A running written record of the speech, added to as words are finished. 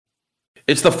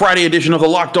It's the Friday edition of the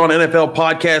Locked On NFL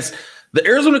podcast. The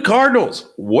Arizona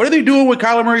Cardinals, what are they doing with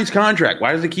Kyler Murray's contract?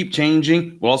 Why does it keep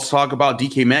changing? We'll also talk about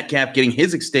DK Metcalf getting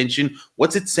his extension.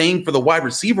 What's it saying for the wide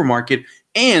receiver market?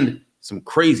 And some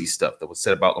crazy stuff that was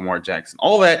said about Lamar Jackson.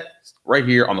 All that right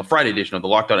here on the Friday edition of the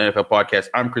Locked On NFL podcast.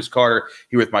 I'm Chris Carter,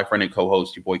 here with my friend and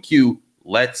co-host, your boy Q.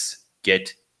 Let's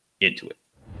get into it.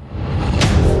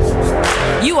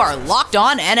 You are Locked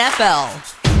On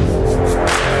NFL,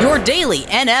 your daily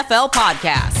NFL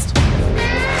podcast.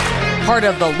 Part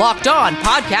of the Locked On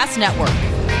Podcast Network,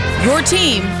 your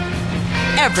team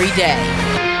every day.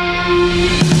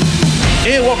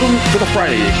 And welcome to the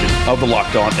Friday edition of the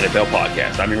Locked On NFL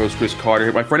podcast. I'm your host, Chris Carter,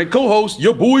 here, my friend and co-host,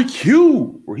 your boy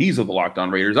Q, where he's of the Locked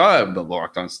On Raiders. I'm the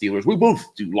Locked On Steelers. We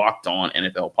both do Locked On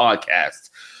NFL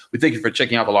podcasts. We thank you for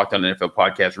checking out the Locked On NFL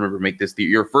podcast. Remember, make this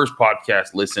your first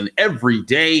podcast listen every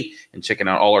day and checking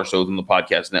out all our shows on the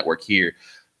podcast network here.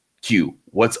 Q,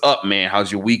 what's up, man?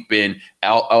 How's your week been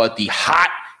out at the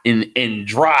hot and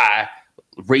dry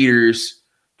Raiders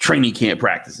training camp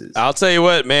practices? I'll tell you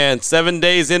what, man, 7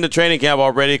 days into training camp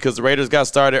already because the Raiders got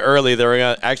started early.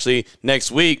 They're actually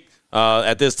next week.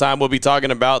 At this time, we'll be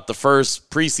talking about the first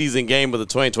preseason game of the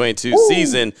 2022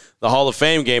 season, the Hall of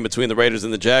Fame game between the Raiders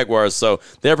and the Jaguars. So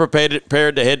they're prepared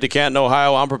to head to Canton,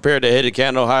 Ohio. I'm prepared to head to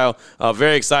Canton, Ohio.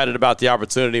 Very excited about the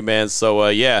opportunity, man.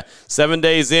 So, 7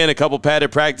 days in, a couple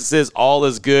padded practices, all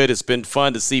is good. It's been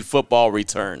fun to see football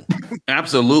return.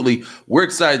 Absolutely. We're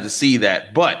excited to see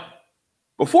that. But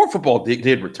before football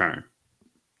did return,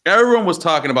 everyone was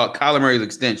talking about Kyler Murray's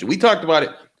extension. We talked about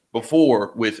it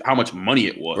before with how much money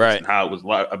it was and how it was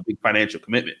a big financial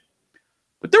commitment.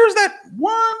 But there was that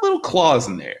one little clause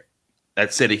in there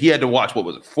that said that he had to watch,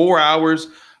 4 hours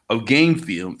of game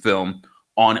film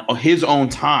on his own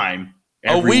time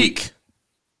every week.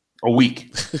 A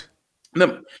week.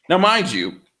 Now, mind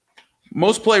you,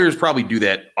 most players probably do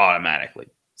that automatically.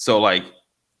 So,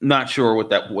 not sure what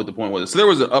the point was. So there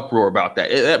was an uproar about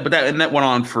that. But that went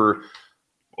on for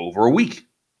over a week.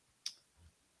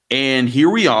 And here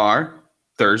we are,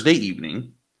 Thursday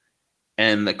evening,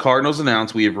 and the Cardinals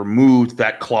announced we have removed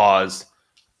that clause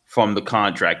from the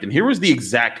contract. And here was the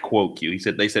exact quote, Q.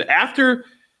 They said, after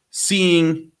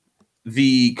seeing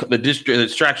the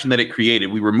distraction that it created,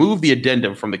 we removed the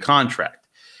addendum from the contract.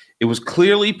 It was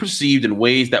clearly perceived in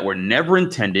ways that were never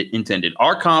intended.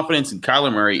 Our confidence in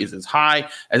Kyler Murray is as high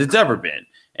as it's ever been,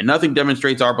 and nothing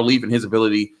demonstrates our belief in his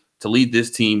ability to lead this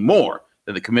team more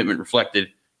than the commitment reflected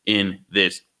in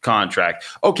this contract.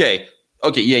 Okay,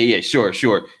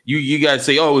 sure. You guys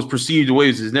say, it was perceived in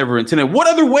ways it's never intended. What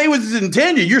other way was it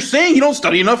intended? You're saying you don't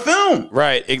study enough film.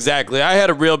 Right, exactly. I had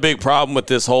a real big problem with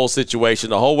this whole situation,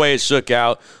 the whole way it shook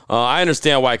out. I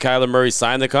understand why Kyler Murray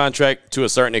signed the contract to a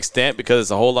certain extent because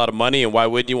it's a whole lot of money, and why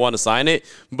wouldn't you want to sign it?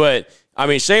 But I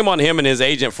mean, shame on him and his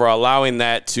agent for allowing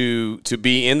that to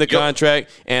be in the contract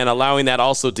and allowing that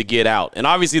also to get out. And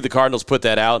obviously the Cardinals put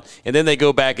that out, and then they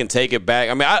go back and take it back.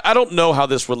 I mean, I don't know how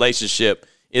this relationship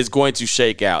is going to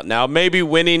shake out. Now, maybe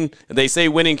they say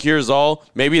winning cures all.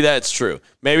 Maybe that's true.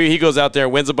 Maybe he goes out there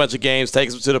and wins a bunch of games,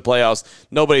 takes them to the playoffs.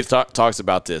 Nobody talks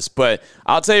about this. But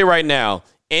I'll tell you right now,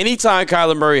 anytime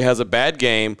Kyler Murray has a bad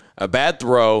game, a bad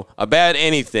throw, a bad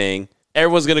anything,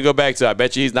 everyone's going to go back to, I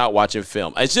bet you he's not watching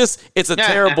film. It's a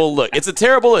terrible look. It's a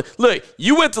terrible look. Look,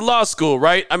 you went to law school,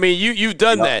 right? I mean, you've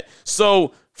done that.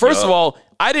 So, first of all,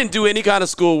 I didn't do any kind of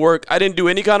schoolwork. I didn't do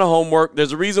any kind of homework.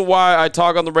 There's a reason why I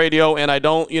talk on the radio and I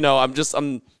don't,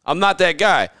 I'm not that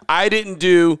guy. I didn't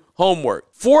do homework.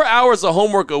 4 hours of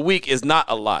homework a week is not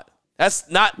a lot. That's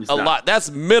not a lot. That's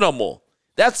minimal.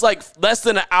 That's like less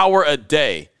than an hour a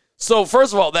day. So,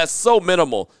 first of all, that's so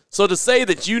minimal. So to say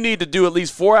that you need to do at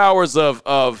least 4 hours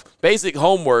of basic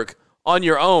homework on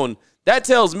your own, that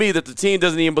tells me that the team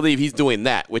doesn't even believe he's doing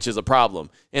that, which is a problem.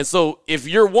 And so if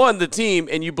you're the team,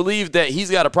 and you believe that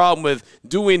he's got a problem with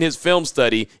doing his film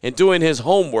study and doing his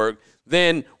homework,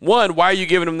 then one, why are you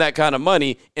giving him that kind of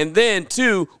money? And then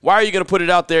two, why are you going to put it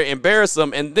out there, embarrass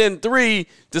him? And then three,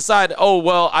 decide,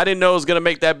 I didn't know it was going to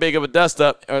make that big of a dust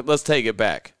up. Let's take it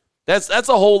back. That's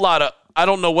a whole lot of, I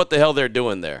don't know what the hell they're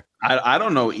doing there. I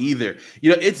don't know either.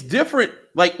 It's different.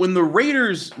 Like when the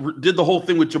Raiders did the whole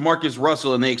thing with Jamarcus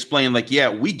Russell and they explained,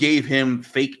 we gave him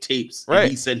fake tapes. Right. And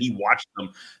he said he watched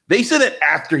them. They said it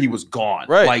after he was gone.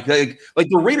 Right. Like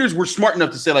the Raiders were smart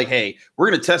enough to say, hey, we're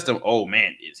going to test him. Oh,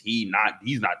 man, he's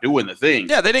not doing the ththing.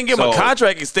 Yeah, they didn't give him a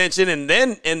contract extension and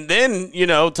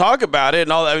then talk about it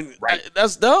and all that. I mean,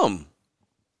 that's dumb.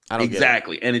 I don't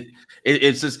exactly. get it. And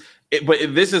it's just,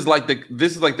 But this is like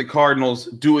the Cardinals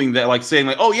doing that, like saying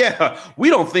like, oh yeah, we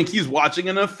don't think he's watching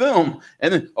enough film,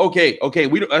 and then okay,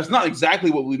 that's not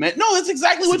exactly what we meant. No, that's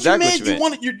exactly what you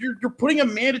meant. You're putting a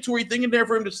mandatory thing in there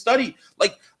for him to study.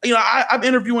 Like, you know, I'm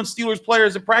interviewing Steelers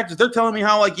players at practice. They're telling me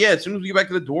how, like, yeah, as soon as we get back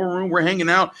to the dorm room, we're hanging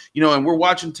out, you know, and we're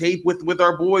watching tape with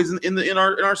our boys in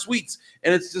our suites,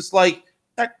 and it's just like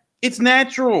that. It's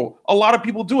natural. A lot of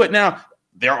people do it. Now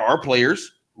there are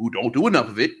players who don't do enough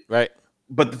of it, right?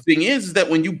 But the thing is that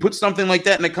when you put something like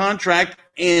that in a contract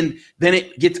and then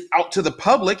it gets out to the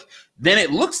public, then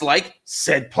it looks like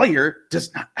said player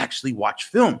does not actually watch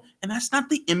film. And that's not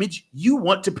the image you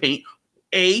want to paint.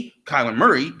 A, Kyler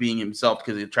Murray being himself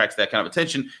because it attracts that kind of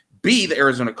attention. B, the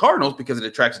Arizona Cardinals because it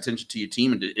attracts attention to your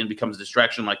team and becomes a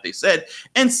distraction like they said.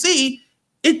 And C,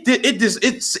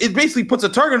 it basically puts a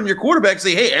target on your quarterback,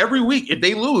 say, hey, every week if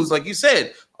they lose, like you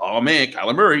said, oh man,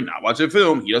 Kyler Murray not watching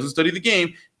film. He doesn't study the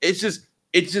game. It's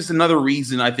just another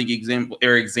reason, I think,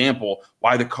 example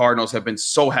why the Cardinals have been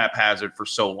so haphazard for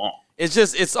so long.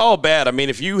 It's all bad. I mean,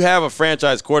 if you have a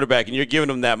franchise quarterback and you're giving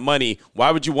him that money,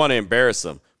 why would you want to embarrass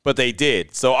him? But they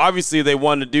did. So obviously they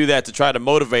wanted to do that to try to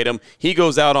motivate him. He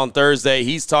goes out on Thursday.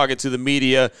 He's talking to the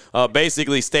media,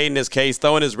 basically stating his case,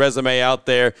 throwing his resume out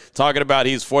there, talking about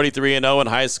he's 43-0 in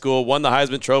high school, won the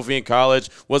Heisman Trophy in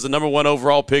college, was the number 1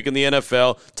 overall pick in the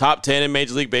NFL, top 10 in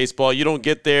Major League Baseball. You don't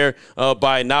get there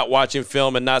by not watching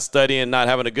film and not studying and not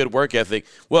having a good work ethic.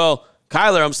 Well,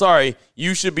 Kyler, I'm sorry,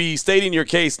 you should be stating your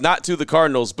case not to the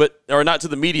Cardinals, or not to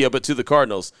the media, but to the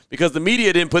Cardinals, because the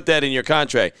media didn't put that in your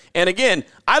contract. And again,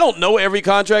 I don't know every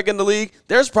contract in the league.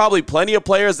 There's probably plenty of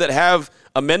players that have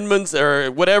amendments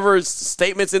or whatever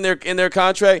statements in their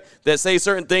contract that say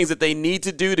certain things that they need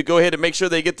to do to go ahead and make sure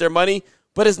they get their money,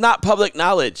 but it's not public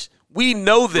knowledge. We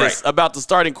know this about the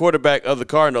starting quarterback of the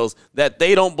Cardinals, that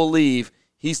they don't believe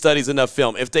he studies enough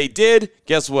film. If they did,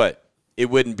 guess what? It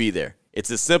wouldn't be there. It's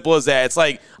as simple as that. It's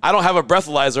like, I don't have a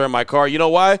breathalyzer in my car. You know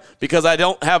why? Because I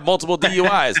don't have multiple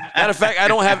DUIs. Matter of fact, I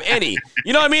don't have any.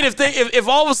 You know what I mean? If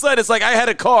all of a sudden it's like I had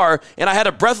a car and I had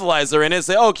a breathalyzer and it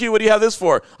say, oh, Q, what do you have this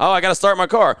for? Oh, I got to start my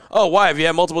car. Oh, why? Have you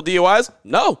had multiple DUIs?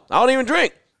 No, I don't even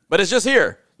drink. But it's just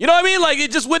here. You know what I mean? Like,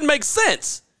 it just wouldn't make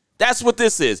sense. That's what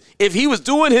this is. If he was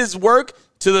doing his work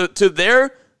to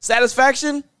their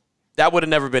satisfaction, that would have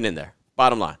never been in there.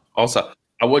 Bottom line. Also,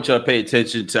 I want you to pay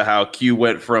attention to how Q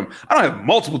went from, I don't have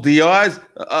multiple DUIs.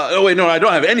 I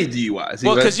don't have any DUIs.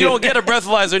 Well, because you don't get a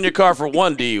breathalyzer in your car for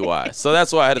 1 DUI. So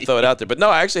that's why I had to throw it out there. But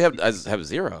no, I actually have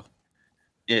 0.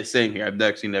 Yeah, same here. I've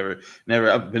actually never,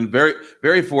 I've been very,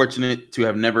 very fortunate to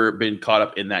have never been caught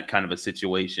up in that kind of a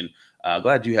situation.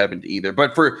 Glad you haven't either.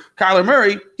 But for Kyler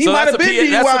Murray, he might have been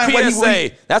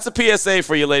DUI. That's a PSA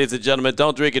for you, ladies and gentlemen.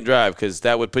 Don't drink and drive, because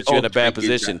that would put you in a bad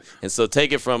position. And so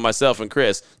take it from myself and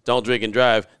Chris. Don't drink and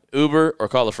drive. Uber or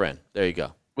call a friend. There you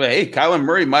go. Well, hey, Kyler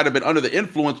Murray might have been under the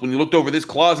influence when he looked over this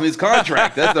clause in his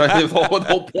contract. That's the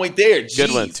whole point there. Jeez.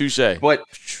 Good one. Touche. But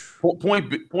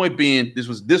point being, this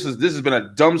has been a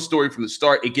dumb story from the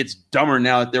start. It gets dumber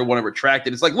now that they want to retract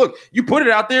it. It's like, look, you put it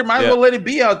out there, might as well let it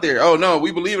be out there. Oh no,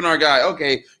 we believe in our guy.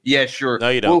 Okay, yeah, sure. No,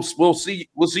 you don't. We'll see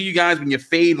you guys when you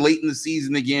fade late in the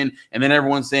season again, and then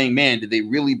everyone's saying, man, did they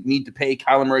really need to pay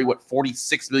Kyler Murray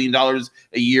 $46 million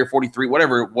a year, 43,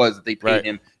 whatever it was that they paid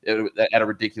him at a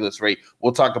ridiculous rate?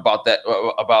 We'll talk about that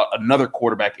about another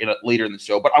quarterback later in the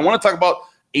show, but I want to talk about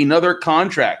another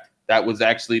contract that was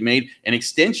actually made, an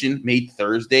extension made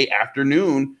Thursday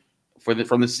afternoon from the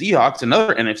Seahawks,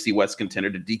 another NFC West contender,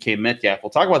 to DK Metcalf. We'll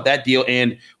talk about that deal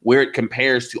and where it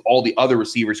compares to all the other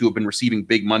receivers who have been receiving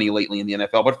big money lately in the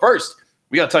NFL. But first,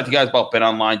 we got to talk to you guys about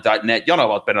betonline.net. Y'all know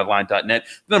about betonline.net,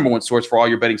 the number one source for all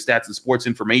your betting stats and sports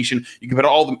information. You can bet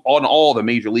on all the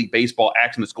Major League Baseball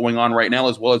action that's going on right now,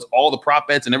 as well as all the prop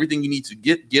bets and everything you need to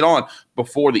get on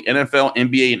before the NFL,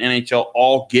 NBA, and NHL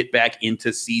all get back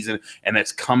into season, and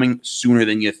that's coming sooner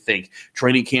than you think.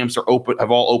 Training camps have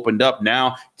all opened up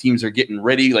now. Teams are getting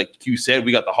ready. Like Q said,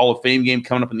 we got the Hall of Fame game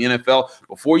coming up in the NFL.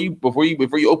 Before you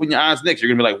open your eyes next,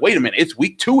 you're gonna be like, wait a minute, it's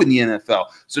week 2 in the NFL.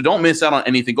 So don't miss out on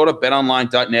anything. Go to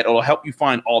betonline.net. It'll help you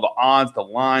find all the odds, the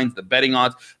lines, the betting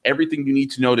odds, everything you need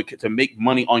to know to make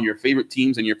money on your favorite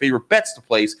teams and your favorite bets to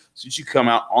place, so that you come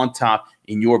out on top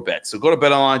in your bets. So go to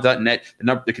betonline.net,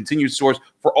 the continued source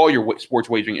for all your sports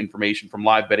wagering information, from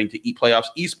live betting to playoffs,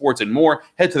 esports, and more.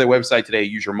 Head to their website today.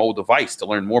 Use your mobile device to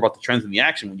learn more about the trends in the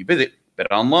action when you visit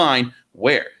BetOnline,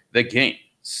 where the game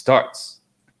starts.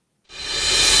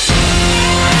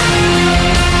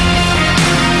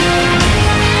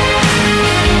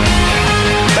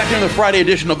 Back in the Friday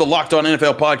edition of the Locked On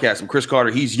NFL podcast, I'm Chris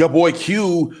Carter. He's your boy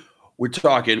Q. we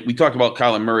talked about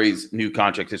Kyler Murray's new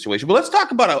contract situation, but let's talk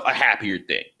about a happier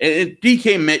thing. And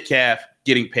DK Metcalf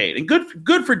getting paid, and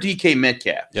good for DK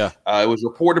Metcalf. Yeah, it was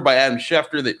reported by Adam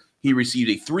Schefter that he received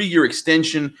a 3-year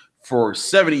extension for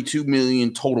 $72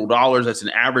 million total dollars. That's an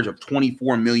average of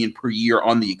 $24 million per year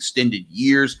on the extended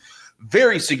years.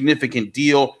 Very significant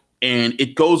deal, and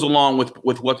it goes along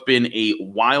with what's been a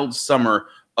wild summer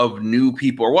of new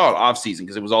people, or wild offseason,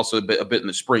 because it was also a bit in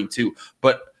the spring too.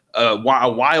 But a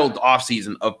wild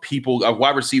offseason of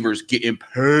wide receivers getting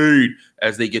paid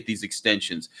as they get these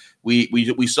extensions. We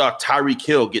saw Tyreek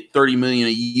Hill get $30 million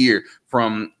a year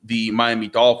from the Miami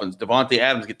Dolphins. Devontae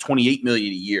Adams get $28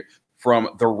 million a year from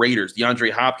the Raiders. DeAndre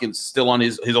Hopkins still on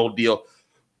his old deal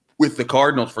with the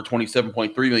Cardinals for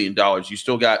 $27.3 million. You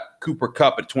still got Cooper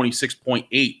Kupp at $26.8,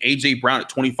 A.J. Brown at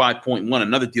 $25.1,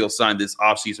 another deal signed this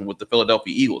offseason with the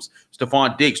Philadelphia Eagles.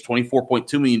 Stephon Diggs,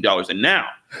 $24.2 million. And now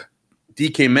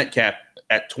DK Metcalf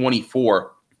at $24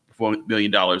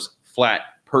 million flat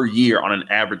per year on an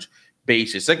average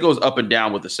basis. That goes up and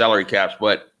down with the salary caps.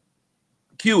 But,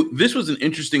 Q, this was an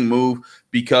interesting move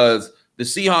because the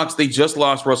Seahawks, they just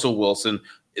lost Russell Wilson.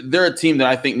 They're a team that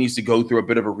I think needs to go through a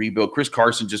bit of a rebuild. Chris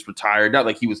Carson just retired. Not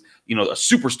like he was, a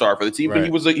superstar for the team, but he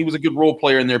was a good role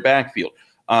player in their backfield.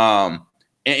 And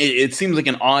it seems like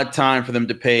an odd time for them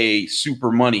to pay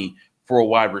super money for a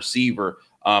wide receiver.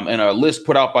 And a list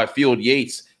put out by Field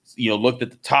Yates, looked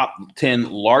at the top 10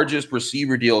 largest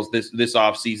receiver deals this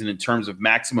offseason in terms of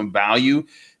maximum value.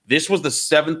 This was the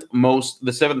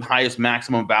seventh highest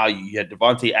maximum value. You had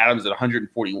Devontae Adams at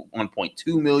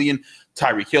 $141.2 million,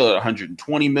 Tyreek Hill at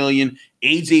 $120 million,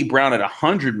 A.J. Brown at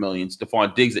 $100 million,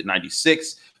 Stephon Diggs at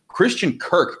 $96, Christian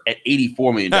Kirk at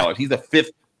 $84 million. He's the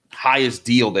fifth highest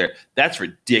deal there. That's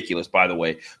ridiculous, by the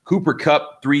way. Cooper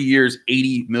Kupp, 3 years,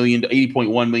 $80.1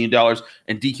 million,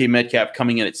 and DK Metcalf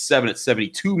coming in at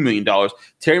 $72 million.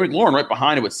 Terry McLaurin right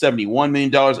behind him with $71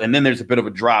 million, and then there's a bit of a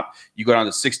drop. You go down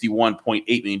to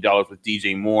 $61.8 million with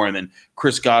DJ Moore, and then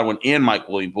Chris Godwin and Mike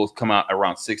Williams both come out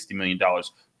around $60 million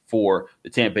for the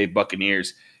Tampa Bay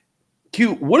Buccaneers.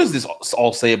 Q, what does this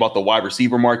all say about the wide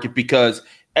receiver market? Because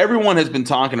everyone has been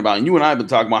talking about, and you and I have been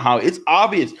talking about, how it's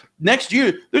obvious next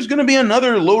year there's going to be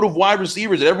another load of wide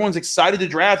receivers that everyone's excited to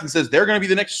draft and says they're going to be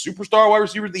the next superstar wide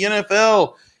receivers of the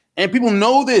NFL. And people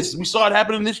know this. We saw it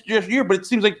happening this year, but it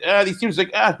seems like these teams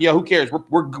who cares?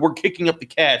 We're kicking up the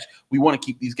cash. We want to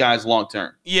keep these guys long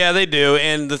term. Yeah, they do.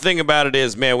 And the thing about it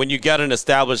is, man, when you got an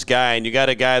established guy and you got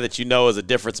a guy that is a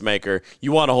difference maker,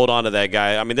 you want to hold on to that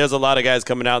guy. I mean, there's a lot of guys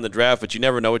coming out in the draft, but you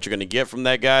never know what you're going to get from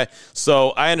that guy.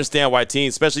 So I understand why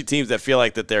teams, especially teams that feel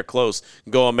like that they're close,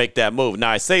 go and make that move. Now,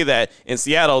 I say that, and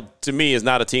Seattle, to me, is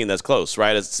not a team that's close,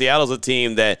 right? Seattle's a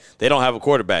team that they don't have a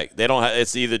quarterback.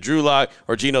 It's either Drew Lock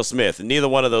or Geno Smith, and neither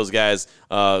one of those guys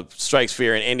strikes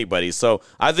fear in anybody. So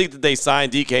I think that they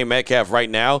signed DK Metcalf right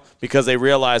now because they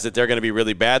realize that they're going to be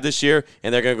really bad this year,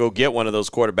 and they're going to go get one of those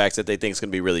quarterbacks that they think is going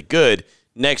to be really good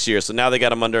next year. So now they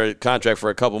got him under contract for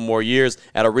a couple more years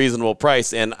at a reasonable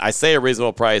price. And I say a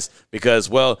reasonable price because,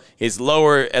 well, he's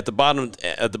lower at the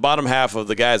bottom half of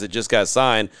the guys that just got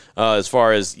signed as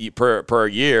far as per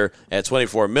year at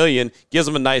 $24 million. Gives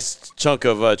him a nice chunk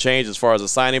of change as far as a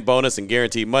signing bonus and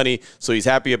guaranteed money. So he's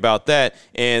happy about that.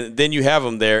 And then you have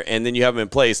him there, and then you have him in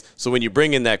place. So when you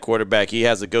bring in that quarterback, he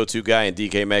has a go-to guy in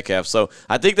DK Metcalf. So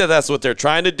I think that that's what they're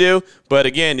trying to do. But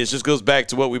again, it just goes back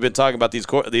to what we've been talking about, these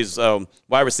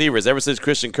wide receivers. Ever since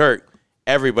Christian Kirk,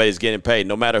 everybody's getting paid.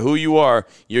 No matter who you are,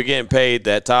 you're getting paid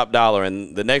that top dollar,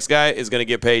 and the next guy is going to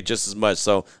get paid just as much.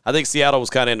 So I think Seattle was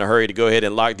kind of in a hurry to go ahead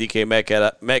and lock DK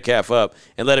Metcalf up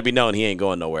and let it be known he ain't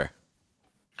going nowhere.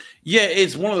 Yeah,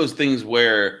 it's one of those things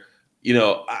where,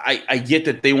 I get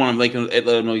that they want to let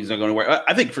him know he's not going anywhere.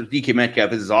 I think for DK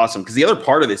Metcalf, this is awesome because the other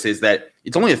part of this is that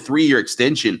it's only a 3-year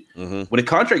extension. Mm-hmm. When a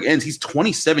contract ends, he's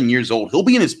 27 years old. He'll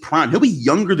be in his prime. He'll be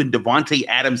younger than Devontae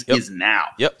Adams is now.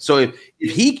 Yep. So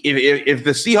if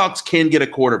the Seahawks can get a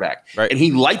quarterback and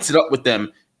he lights it up with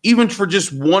them, even for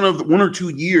just one or 2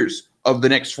 years of the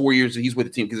next 4 years that he's with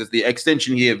the team, because it's the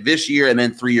extension he had this year and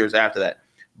then 3 years after that.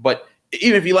 But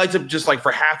even if he lights up just like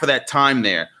for half of that time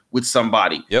there with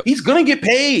somebody, he's going to get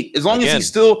paid as long as he's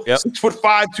still 6'5",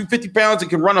 250 pounds, and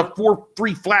can run a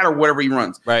 4.3 flat or whatever he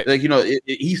runs. Right. Like,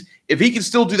 if he can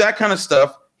still do that kind of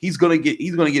stuff, he's going to get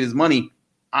his money.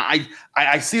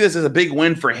 I see this as a big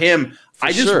win for him.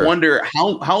 I just wonder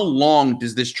how long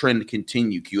does this trend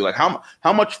continue, Q? Like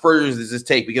how much further does this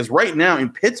take? Because right now in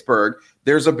Pittsburgh,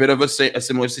 there's a bit of a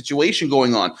similar situation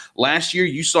going on. Last year,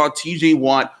 you saw TJ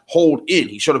Watt hold in.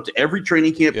 He showed up to every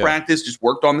training camp practice, just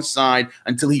worked on the side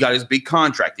until he got his big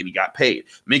contract and he got paid.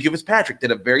 Minkah Fitzpatrick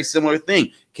did a very similar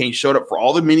thing. Kane showed up for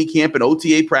all the mini camp and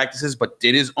OTA practices, but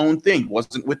did his own thing.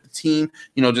 Wasn't with the team,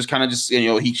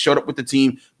 he showed up with the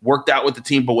team, worked out with the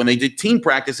team. But when they did team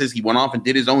practices, he went off and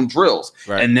did his own drills.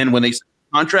 Right. And then when they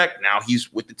contract, now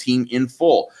he's with the team in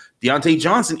full. Deontay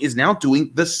Johnson is now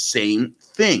doing the same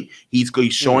thing. He's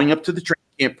showing up to the training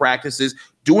camp practices,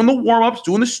 doing the warm-ups,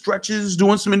 doing the stretches,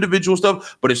 doing some individual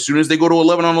stuff. But as soon as they go to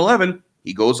 11-on-11,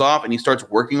 he goes off and he starts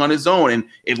working on his own. And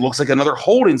it looks like another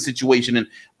holding situation. And,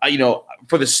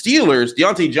 for the Steelers,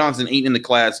 Deontay Johnson ain't in the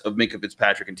class of Minkah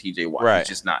Fitzpatrick and TJ Watt. Right. He's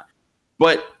just not.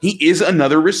 But he is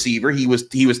another receiver. He was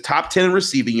top 10 in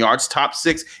receiving yards, top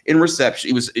 6 in reception.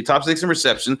 He was top 6 in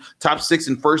reception, top 6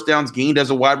 in first downs gained as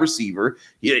a wide receiver.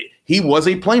 He was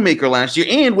a playmaker last year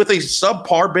and with a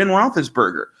subpar Ben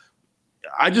Roethlisberger.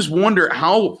 I just wonder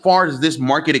how far does this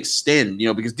market extend?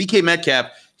 Because DK Metcalf,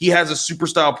 he has a super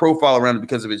style profile around him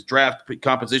because of his draft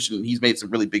composition. And he's made some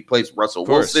really big plays. Russell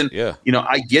Wilson,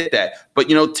 I get that. But,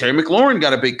 Terry McLaurin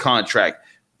got a big contract.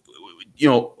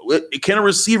 Can a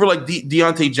receiver like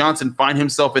Deontay Johnson find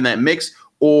himself in that mix,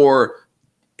 or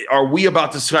are we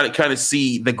about to try to kind of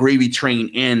see the gravy train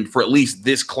end for at least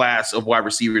this class of wide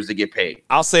receivers that get paid?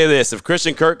 I'll say this. If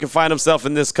Christian Kirk can find himself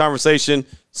in this conversation,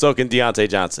 so can Deontay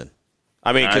Johnson.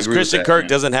 I mean, because Christian Kirk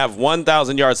doesn't have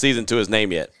 1,000-yard season to his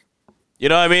name yet. You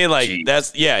know what I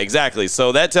mean? Exactly.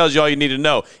 So that tells you all you need to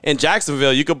know. In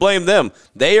Jacksonville, you could blame them.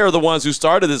 They are the ones who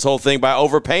started this whole thing by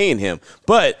overpaying him.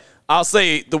 But I'll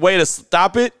say the way to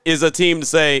stop it is a team to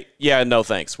say, yeah, no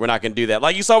thanks. We're not going to do that.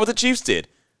 Like you saw what the Chiefs did.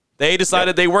 They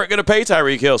decided they weren't going to pay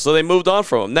Tyreek Hill, so they moved on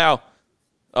from him. Now,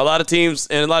 a lot of teams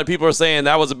and a lot of people are saying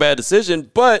that was a bad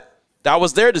decision, but that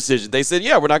was their decision. They said,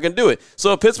 yeah, we're not going to do it.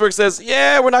 So if Pittsburgh says,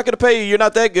 yeah, we're not going to pay you, you're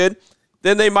not that good,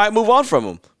 then they might move on from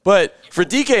him. But for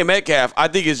DK Metcalf, I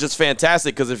think it's just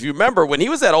fantastic because if you remember, when he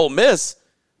was at Ole Miss,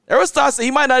 there was thoughts that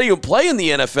he might not even play in the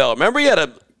NFL. Remember, he had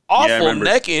an awful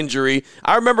neck injury.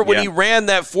 I remember when he ran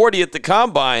that 40 at the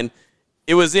Combine.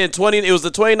 It was the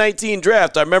 2019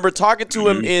 draft. I remember talking to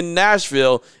him in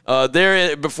Nashville.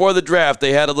 Before the draft,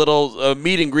 they had a little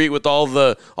meet and greet with all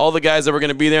the guys that were going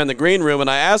to be there in the green room, and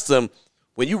I asked him,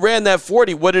 when you ran that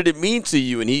 40, what did it mean to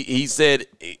you? And he said,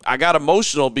 I got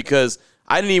emotional because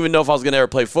I didn't even know if I was going to ever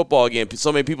play football again.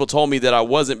 So many people told me that I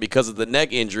wasn't because of the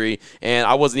neck injury, and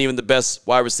I wasn't even the best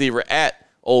wide receiver at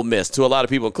Ole Miss to a lot of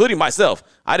people, including myself.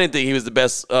 I didn't think he was the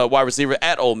best wide receiver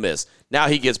at Ole Miss. Now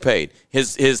he gets paid.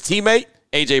 His teammate,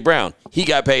 A.J. Brown, he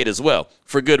got paid as well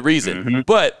for good reason.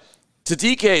 But to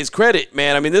DK's credit,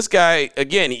 man, I mean, this guy,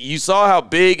 again, you saw how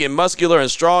big and muscular and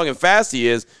strong and fast he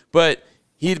is, but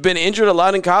he'd been injured a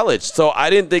lot in college. So I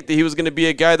didn't think that he was going to be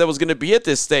a guy that was going to be at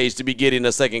this stage to be getting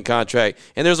a second contract.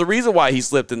 And there's a reason why he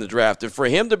slipped in the draft. And for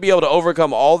him to be able to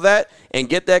overcome all that and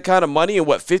get that kind of money and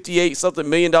 $58-something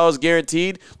million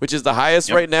guaranteed, which is the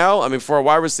highest right now, I mean, for a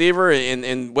wide receiver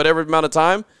in whatever amount of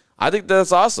time, I think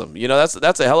that's awesome.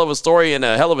 That's a hell of a story and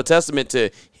a hell of a testament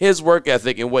to his work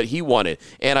ethic and what he wanted.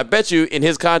 And I bet you in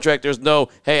his contract there's no,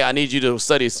 hey, I need you to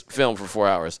study film for 4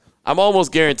 hours. I'm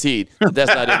almost guaranteed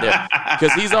that's not in there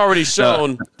because he's already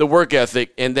shown the work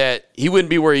ethic and that he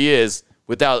wouldn't be where he is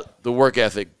without the work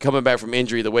ethic coming back from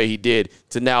injury the way he did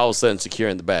to now all of a sudden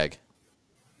securing the bag.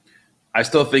 I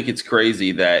still think it's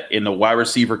crazy that in the wide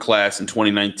receiver class in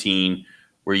 2019,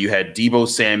 where you had Deebo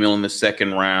Samuel in the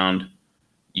second round,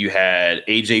 you had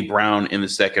A.J. Brown in the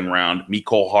second round,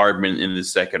 Mecole Hardman in the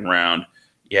second round,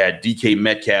 you had DK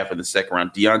Metcalf in the second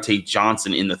round, Deontay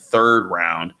Johnson in the third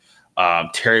round,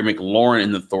 Terry McLaurin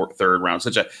in the third round.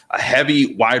 Such a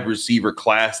heavy wide receiver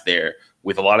class there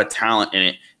with a lot of talent in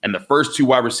it. And the first two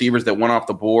wide receivers that went off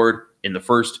the board in the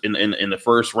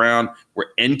first round were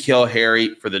N'Keal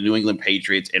Harry for the New England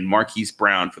Patriots and Marquise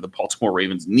Brown for the Baltimore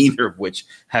Ravens, neither of which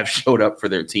have showed up for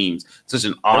their teams. Such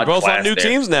an odd They're both class on new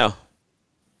teams now.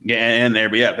 Yeah, and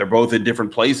they're both in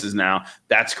different places now.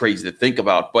 That's crazy to think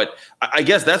about. But I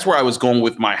guess that's where I was going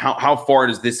with my how far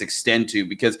does this extend to?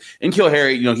 Because N'Keal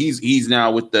Harry, he's now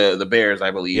with the Bears,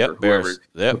 I believe, or whoever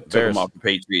took him off the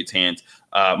Patriots' hands.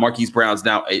 Marquise Brown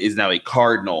is now a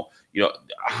Cardinal.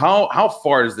 How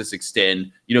far does this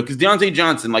extend? Because Deontay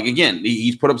Johnson, like, again,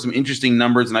 he's put up some interesting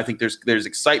numbers, and I think there's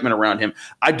excitement around him.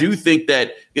 I do think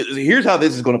that here's how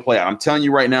this is going to play out. I'm telling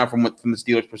you right now from the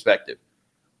Steelers' perspective.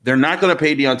 They're not going to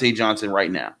pay Deontay Johnson right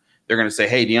now. They're going to say,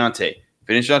 hey, Deontay,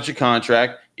 finish out your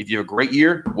contract. If you have a great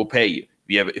year, we'll pay you.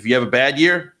 If you have a bad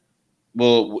year,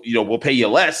 we'll pay you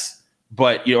less.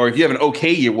 But or if you have an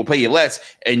okay year, we'll pay you less,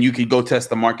 and you can go test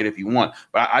the market if you want.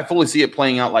 But I fully see it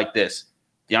playing out like this.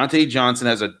 Deontay Johnson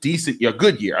has a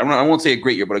good year. I won't say a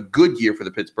great year, but a good year for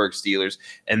the Pittsburgh Steelers.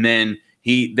 And then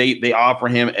they offer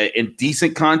him a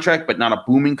decent contract, but not a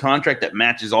booming contract that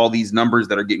matches all these numbers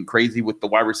that are getting crazy with the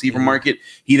wide receiver market.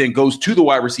 He then goes to the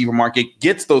wide receiver market,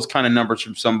 gets those kind of numbers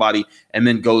from somebody, and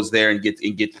then goes there and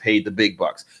gets paid the big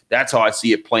bucks. That's how I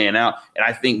see it playing out. And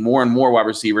I think more and more wide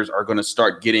receivers are going to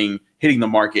start hitting the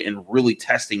market and really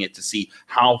testing it to see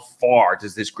how far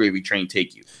does this gravy train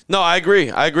take you. No, I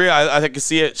agree. I can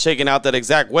see it shaking out that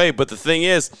exact way. But the thing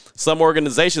is, some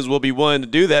organizations will be willing to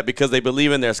do that because they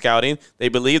believe in their scouting. They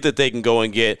believe that they can go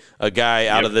and get a guy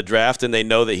out of the draft, and they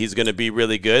know that he's going to be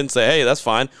really good and say, hey, that's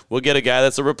fine. We'll get a guy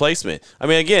that's a replacement. I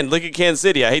mean, again, look at Kansas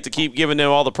City. I hate to keep giving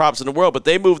them all the props in the world, but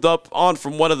they moved up on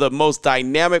from one of the most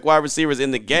dynamic wide receivers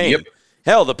in the game. Yep.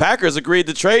 Hell, the Packers agreed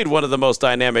to trade one of the most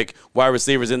dynamic wide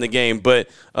receivers in the game. But,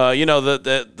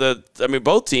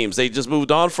 both teams, they just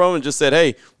moved on from and just said,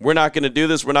 hey, we're not going to do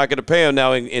this. We're not going to pay him.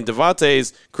 Now, in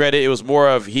Devontae's credit, it was more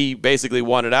of he basically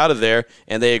wanted out of there,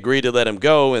 and they agreed to let him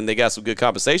go, and they got some good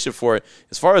compensation for it.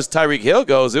 As far as Tyreek Hill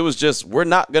goes, it was just, we're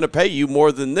not going to pay you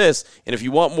more than this. And if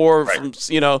you want more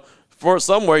for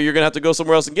somewhere, you're going to have to go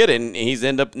somewhere else and get it. And he's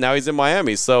in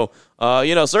Miami. So,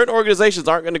 certain organizations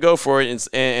aren't going to go for it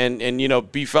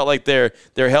and be felt like they're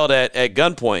held at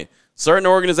gunpoint. Certain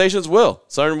organizations will.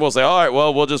 Certain will say, all right,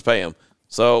 well, we'll just pay him.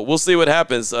 So we'll see what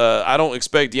happens. I don't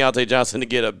expect Deontay Johnson to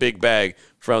get a big bag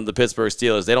from the Pittsburgh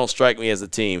Steelers. They don't strike me as a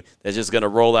team that's just going to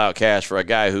roll out cash for a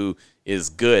guy who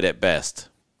is good at best.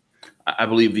 I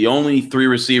believe the only three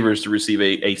receivers to receive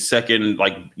a second,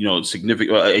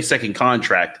 significant, a second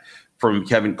contract from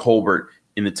Kevin Colbert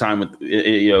in the time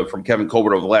from Kevin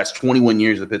Colbert over the last 21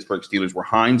 years of the Pittsburgh Steelers were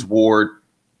Hines Ward,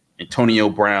 Antonio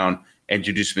Brown, and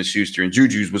Juju Smith-Schuster. And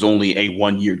Juju's was only a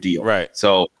 1-year deal. Right.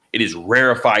 So it is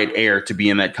rarefied air to be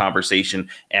in that conversation.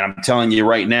 And I'm telling you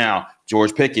right now,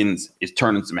 George Pickens is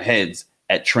turning some heads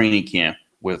at training camp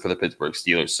for the Pittsburgh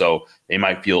Steelers. So they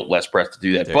might feel less pressed to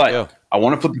do that. But I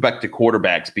want to flip it back to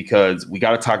quarterbacks because we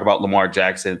got to talk about Lamar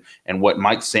Jackson and what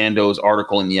Mike Sando's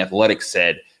article in The Athletic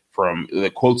said from the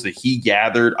quotes that he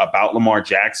gathered about Lamar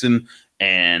Jackson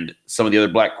and some of the other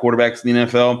black quarterbacks in the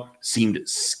NFL seemed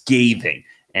scathing.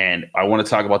 And I want to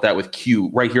talk about that with Q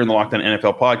right here in the Locked On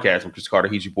NFL podcast. I'm Chris Carter.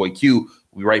 He's your boy Q.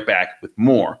 We'll be right back with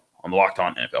more on the Locked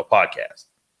On NFL podcast.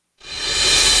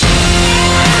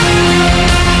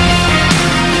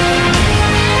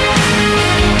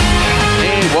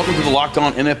 And welcome to the Locked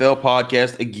On NFL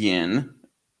podcast again.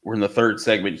 We're in the third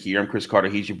segment here. I'm Chris Carter.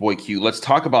 He's your boy Q. Let's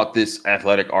talk about this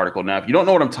Athletic article. Now, if you don't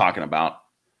know what I'm talking about,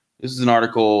 this is an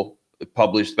article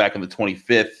published back on the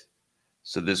 25th.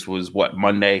 So this was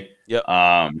Monday. Yep.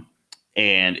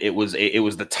 And it was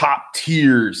the top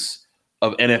tiers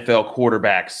of NFL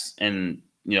quarterbacks and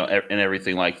and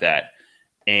everything like that.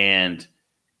 And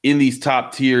in these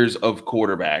top tiers of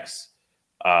quarterbacks,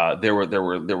 there were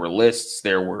lists.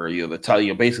 There were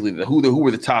basically who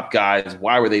were the top guys.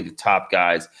 Why were they the top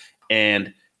guys?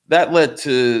 And that led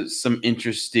to some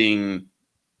interesting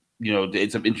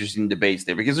debates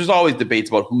there because there's always debates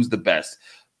about who's the best,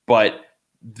 but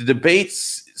the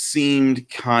debates seemed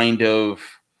kind of,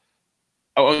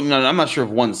 I'm not sure if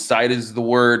one side is the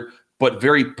word, but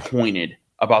very pointed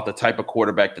about the type of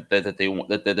quarterback that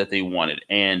they wanted.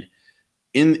 And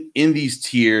in these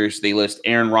tiers, they list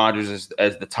Aaron Rodgers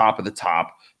as the top of the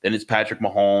top. Then it's Patrick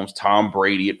Mahomes, Tom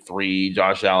Brady at 3,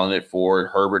 Josh Allen at 4,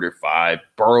 Herbert at 5,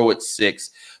 Burrow at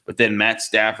 6, but then Matt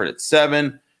Stafford at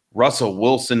 7, Russell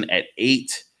Wilson at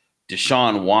 8,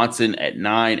 Deshaun Watson at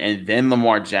 9, and then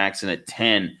Lamar Jackson at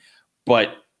 10.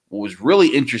 But what was really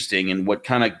interesting and what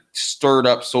kind of stirred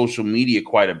up social media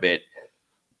quite a bit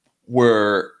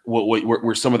were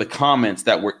some of the comments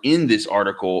that were in this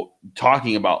article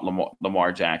talking about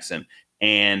Lamar Jackson.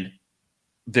 And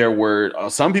there were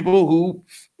some people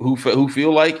who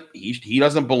feel like he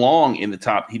doesn't belong in the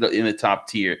top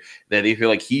tier. That they feel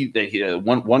like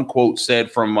one quote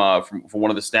said from one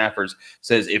of the staffers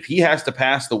says if he has to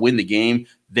pass to win the game,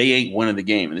 they ain't winning the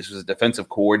game. And this was a defensive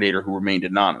coordinator who remained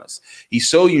anonymous. He's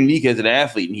so unique as an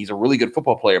athlete, and he's a really good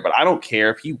football player. But I don't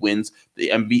care if he wins the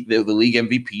league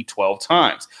MVP 12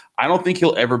 times. I don't think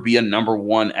he'll ever be a number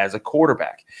one as a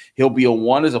quarterback. He'll be a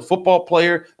one as a football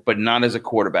player, but not as a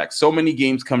quarterback. So many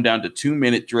games come down to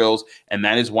 2-minute drills, and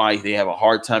that is why they have a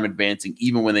hard time advancing,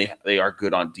 even when they are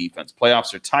good on defense.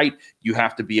 Playoffs are tight. You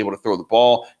have to be able to throw the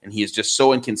ball, and he is just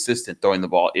so inconsistent throwing the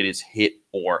ball. It is hit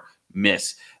or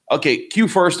miss. Okay, Q,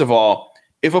 first of all,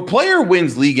 if a player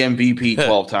wins league MVP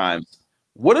 12 times,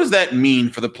 what does that mean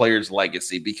for the player's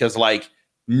legacy? Because,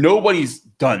 nobody's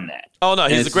done that. Oh, no,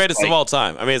 he's the greatest of all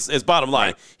time. I mean, it's bottom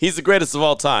line. Right. He's the greatest of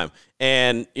all time.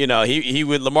 And,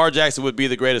 Lamar Jackson would be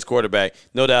the greatest quarterback,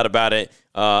 no doubt about it.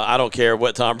 I don't care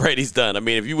what Tom Brady's done. I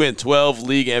mean, if you win 12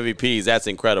 league MVPs, that's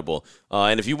incredible.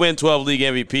 And if you win 12 league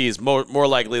MVPs, more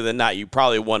likely than not, you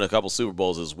probably won a couple Super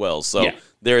Bowls as well. So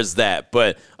there's that.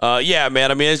 But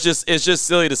man, I mean, it's just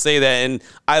silly to say that. And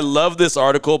I love this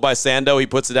article by Sando. He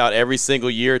puts it out every single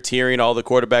year, tiering all the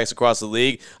quarterbacks across the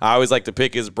league. I always like to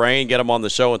pick his brain, get him on the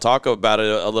show and talk about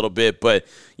it a little bit. But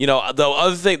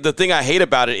the thing I hate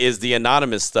about it is the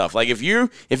anonymous stuff. Like if you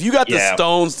got the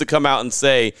Stones to come out and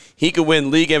say he could win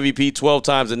league MVP 12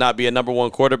 times and not be a number one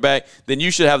quarterback, then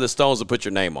you should have the Stones to put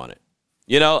your name on it.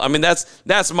 I mean,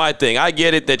 that's my thing. I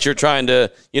get it that you're trying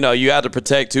to, you have to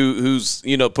protect who's,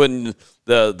 putting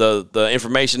the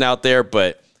information out there,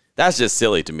 but that's just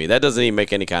silly to me. That doesn't even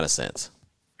make any kind of sense.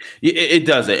 It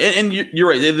doesn't. And you're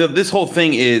right. This whole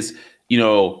thing is,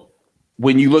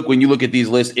 when you look at these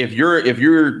lists, if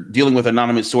you're dealing with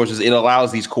anonymous sources, it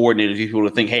allows these coordinators, these people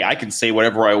to think, hey, I can say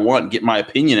whatever I want and get my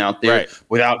opinion out there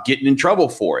without getting in trouble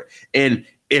for it. And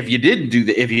if you didn't do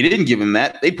that, if you didn't give them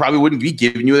that, they probably wouldn't be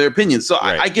giving you their opinion. So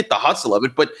I get the hustle of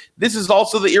it, but this is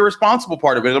also the irresponsible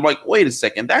part of it. I'm like, wait a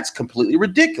second, that's completely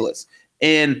ridiculous.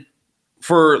 And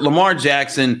for Lamar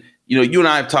Jackson, you and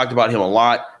I have talked about him a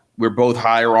lot. We're both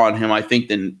higher on him, I think,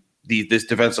 than this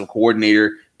defensive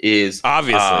coordinator is.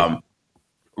 Obviously.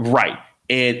 Right.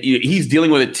 And he's dealing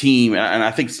with a team, and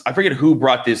I forget who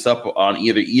brought this up on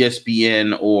either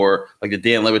ESPN or like the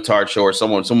Dan Le Batard show, or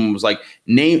someone was like,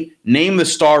 name the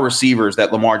star receivers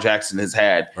that Lamar Jackson has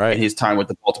had in his time with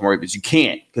the Baltimore Ravens. You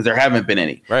can't, because there haven't been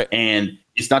any. Right. And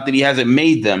it's not that he hasn't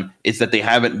made them, it's that they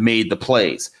haven't made the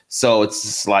plays. So it's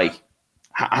just like,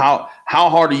 how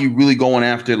hard are you really going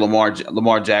after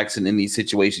Lamar Jackson in these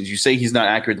situations? You say he's not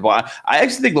accurate. I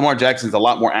actually think Lamar Jackson is a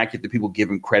lot more accurate than people give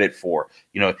him credit for.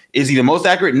 Is he the most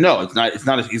accurate? No, it's not. It's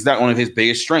not one of his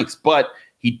biggest strengths, but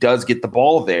he does get the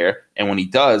ball there, and when he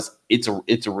does, it's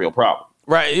a real problem.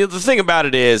 Right. The thing about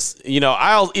it is,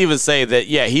 I'll even say that,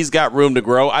 he's got room to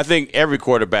grow. I think every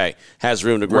quarterback has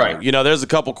room to grow. Right. There's a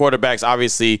couple quarterbacks,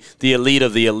 obviously the elite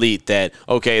of the elite, that,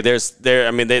 okay,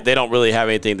 they don't really have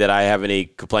anything that I have any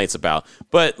complaints about.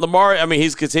 But Lamar, I mean,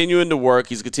 he's continuing to work.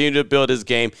 He's continuing to build his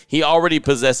game. He already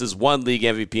possesses one league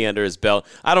MVP under his belt.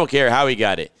 I don't care how he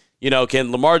got it.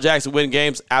 Can Lamar Jackson win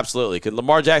games? Absolutely. Can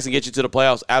Lamar Jackson get you to the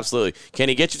playoffs? Absolutely. Can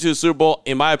he get you to the Super Bowl?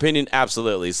 In my opinion,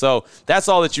 absolutely. So that's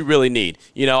all that you really need.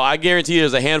 I guarantee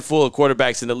there's a handful of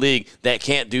quarterbacks in the league that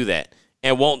can't do that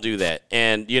and won't do that.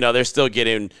 And, they're still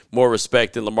getting more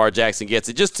respect than Lamar Jackson gets.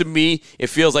 It just, to me,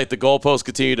 it feels like the goalposts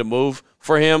continue to move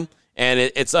for him. And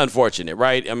it's unfortunate,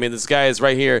 right? I mean, this guy is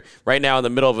right now in the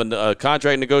middle of a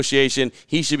contract negotiation.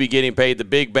 He should be getting paid the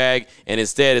big bag, and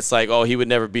instead it's like, oh, he would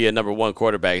never be a number one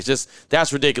quarterback. It's just,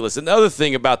 that's ridiculous. And the other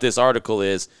thing about this article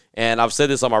is, and I've said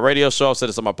this on my radio show, I've said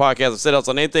this on my podcast, I've said this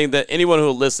on anyone who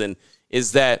will listen,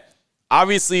 is that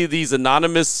obviously these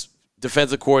anonymous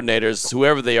defensive coordinators,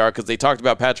 whoever they are, because they talked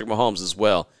about Patrick Mahomes as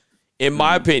well, in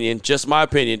my opinion, just my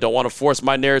opinion, don't want to force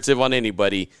my narrative on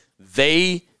anybody,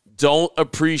 they don't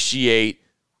appreciate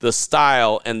the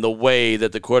style and the way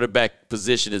that the quarterback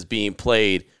position is being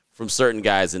played from certain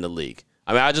guys in the league.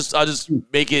 I mean, I'll just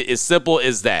make it as simple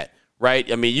as that,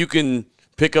 right? I mean, you can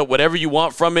pick up whatever you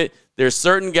want from it. There's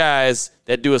certain guys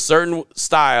that do a certain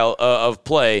style of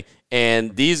play,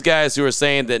 and these guys who are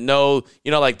saying that no,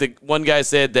 like the one guy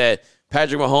said that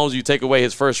Patrick Mahomes, you take away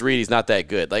his first read, he's not that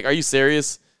good. Like, are you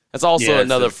serious? That's also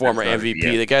another former MVP.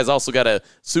 The guy's also got a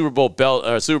Super Bowl belt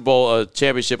or Super Bowl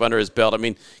championship under his belt. I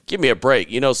mean, give me a break,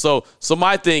 So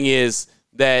my thing is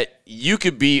that you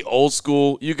could be old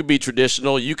school, you could be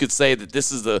traditional, you could say that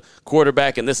this is the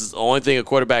quarterback and this is the only thing a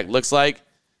quarterback looks like,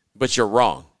 but you're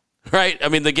wrong, right? I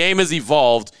mean, the game has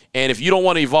evolved, and if you don't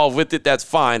want to evolve with it, that's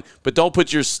fine. But don't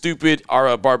put your stupid,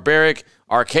 barbaric,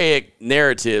 archaic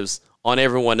narratives on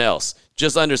everyone else.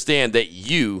 Just understand that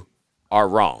you are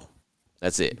wrong.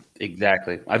 That's it.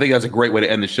 Exactly. I think that's a great way to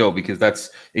end the show, because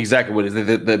that's exactly what it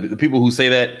is. The people who say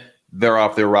that, they're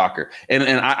off their rocker. And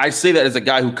I say that as a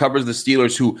guy who covers the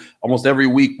Steelers, who almost every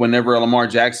week, whenever a Lamar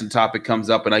Jackson topic comes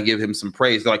up and I give him some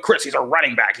praise, they're like, Chris, he's a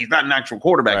running back. He's not an actual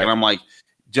quarterback. Right. And I'm like,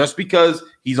 just because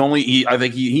I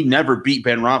think he never beat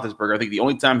Ben Roethlisberger. I think the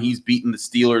only time he's beaten the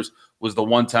Steelers was the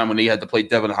one time when he had to play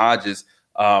Devin Hodges.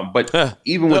 But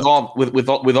even with all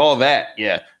that,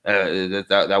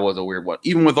 that was a weird one.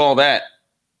 Even with all that,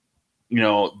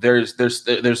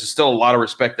 there's still a lot of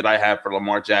respect that I have for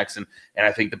Lamar Jackson, and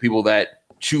I think the people that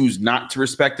choose not to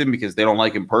respect him because they don't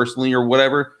like him personally or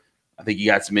whatever, I think you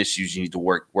got some issues you need to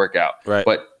work out. Right.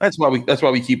 But that's why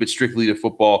we keep it strictly to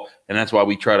football, and that's why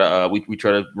we try to we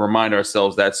try to remind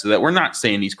ourselves that so that we're not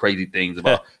saying these crazy things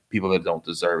about people that don't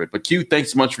deserve it. But Q,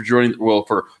 thanks so much for joining. Well,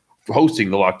 for hosting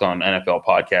the Locked On NFL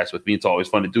podcast with me. It's always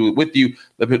fun to do it with you.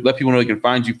 Let people know they can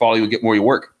find you, follow you, and get more of your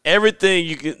work.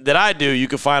 Everything that I do, you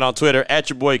can find on Twitter at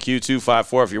your boy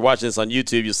Q254. If you're watching this on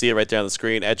YouTube, you'll see it right there on the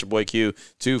screen at your boy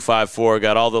Q254.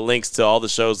 Got all the links to all the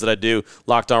shows that I do.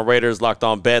 Locked On Raiders, Locked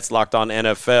On Bets, Locked On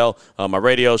NFL, my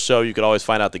radio show. You can always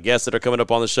find out the guests that are coming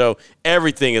up on the show.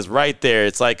 Everything is right there.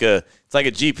 It's like a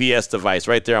GPS device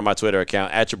right there on my Twitter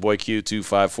account at your boy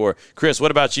Q254. Chris,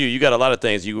 what about you? You got a lot of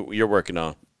things you're working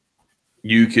on.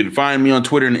 You can find me on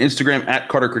Twitter and Instagram at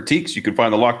Carter Critiques. You can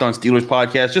find the Locked On Steelers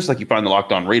podcast, just like you find the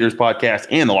Locked On Raiders podcast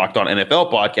and the Locked On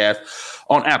NFL podcast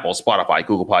on Apple, Spotify,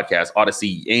 Google Podcasts,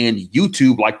 Odyssey, and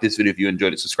YouTube. Like this video if you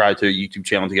enjoyed it. Subscribe to our YouTube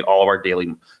channel to get all of our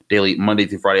daily Monday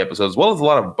through Friday episodes, as well as a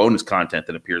lot of bonus content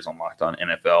that appears on Locked On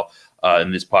NFL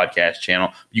in this podcast channel.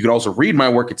 You can also read my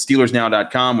work at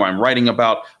SteelersNow.com, where I'm writing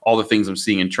about all the things I'm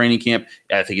seeing in training camp.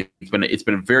 I think it's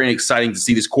been very exciting to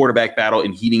see this quarterback battle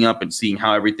and heating up and seeing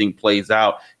how everything plays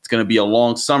out. It's going to be a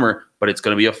long summer, but it's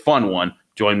going to be a fun one.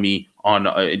 Join me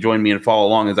and follow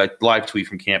along as I live tweet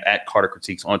from camp at Carter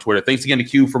Critiques on Twitter. Thanks again to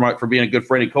Q for being a good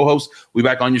friend and co-host. We'll be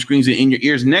back on your screens and in your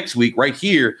ears next week right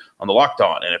here on the Locked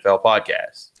On NFL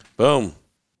podcast. Boom.